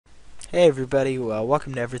Hey everybody,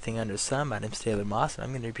 welcome to Everything Under the Sun. My name's Taylor Moss and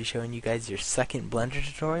I'm going to be showing you guys your second Blender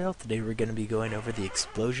tutorial. Today we're going to be going over the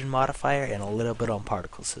explosion modifier and a little bit on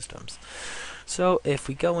particle systems. So if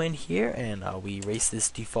we go in here and we erase this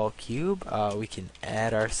default cube, we can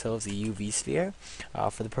add ourselves a UV sphere.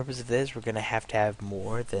 For the purpose of this, we're going to have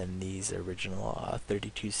more than these original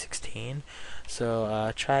 3216.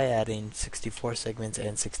 So try adding 64 segments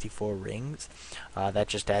and 64 rings. That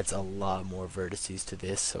just adds a lot more vertices to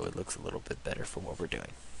this, so it looks a little bit better for what we're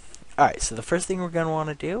doing. Alright, so the first thing we're going to want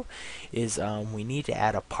to do is we need to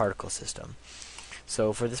add a particle system.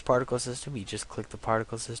 So for this particle system, you just click the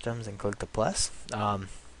particle systems and click the plus.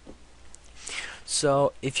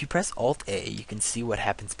 So if you press Alt A, you can see what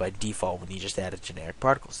happens by default when you just add a generic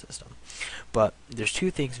particle system. But there's two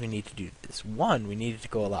things we need to do to this. One, we need it to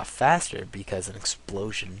go a lot faster because an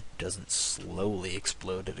explosion doesn't slowly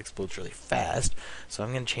explode, it explodes really fast. So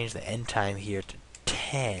I'm going to change the end time here to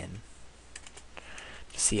 10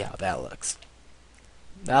 to see how that looks.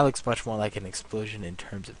 That looks much more like an explosion in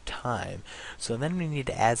terms of time. So then we need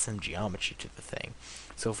to add some geometry to the thing.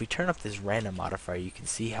 So if we turn up this random modifier, you can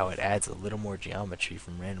see how it adds a little more geometry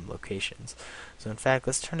from random locations. So in fact,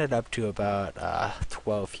 let's turn it up to about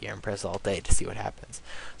 12 here and press Alt A to see what happens.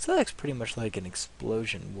 So that looks pretty much like an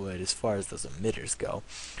explosion would as far as those emitters go.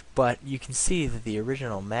 But you can see that the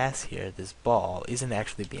original mass here, this ball, isn't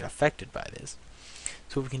actually being affected by this.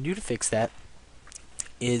 So what we can do to fix that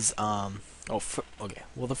is okay.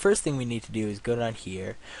 Well, the first thing we need to do is go down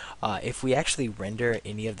here. If we actually render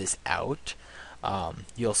any of this out,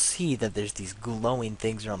 you'll see that there's these glowing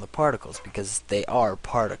things around the particles because they are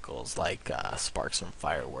particles, like sparks from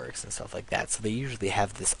fireworks and stuff like that. So they usually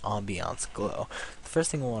have this ambiance glow. The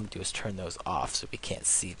first thing we want to do is turn those off so we can't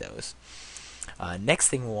see those. Next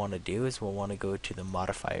thing we want to do is we'll want to go to the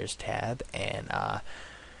modifiers tab and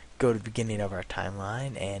go to the beginning of our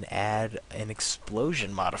timeline and add an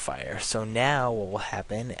explosion modifier. So now what will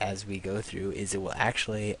happen as we go through is it will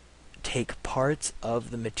actually take parts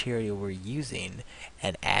of the material we're using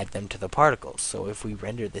and add them to the particles. So if we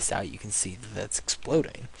render this out, you can see that that's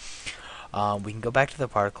exploding. We can go back to the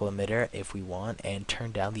particle emitter if we want and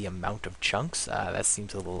turn down the amount of chunks. That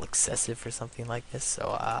seems a little excessive for something like this,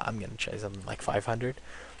 so I'm going to try something like 500.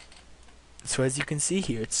 So as you can see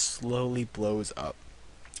here, it slowly blows up.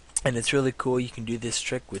 And it's really cool. You can do this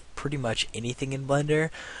trick with pretty much anything in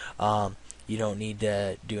Blender. You don't need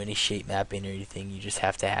to do any shape mapping or anything. You just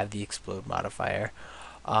have to have the explode modifier.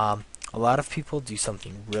 A lot of people do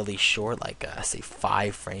something really short, like say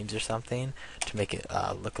 5 frames or something, to make it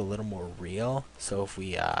look a little more real. So if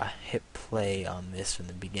we hit play on this from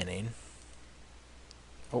the beginning.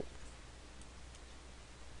 Oh.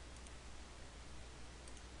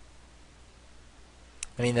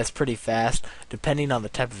 I mean, that's pretty fast. Depending on the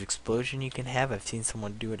type of explosion you can have, I've seen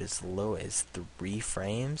someone do it as low as 3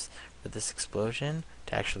 frames for this explosion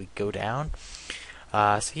to actually go down.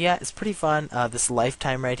 So yeah, it's pretty fun. This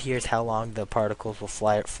lifetime right here is how long the particles will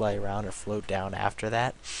fly around or float down after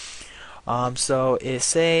that. So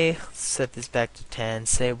say, set this back to 10.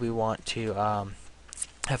 Say we want to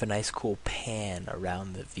have a nice cool pan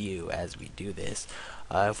around the view as we do this.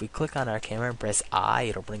 If we click on our camera and press I,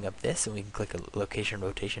 it'll bring up this, and we can click a location,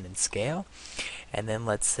 rotation, and scale. And then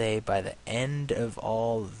let's say by the end of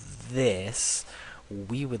all this,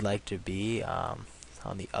 we would like to be on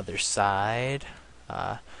the other side.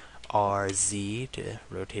 RZ to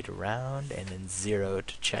rotate around, and then 0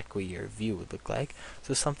 to check what your view would look like.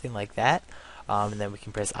 So something like that. And then we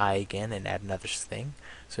can press I again and add another thing.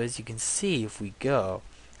 So as you can see, if we go,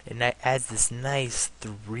 it adds this nice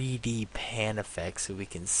 3D pan effect so we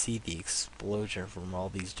can see the explosion from all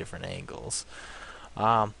these different angles.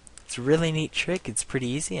 It's a really neat trick. It's pretty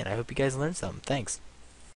easy, and I hope you guys learned something. Thanks.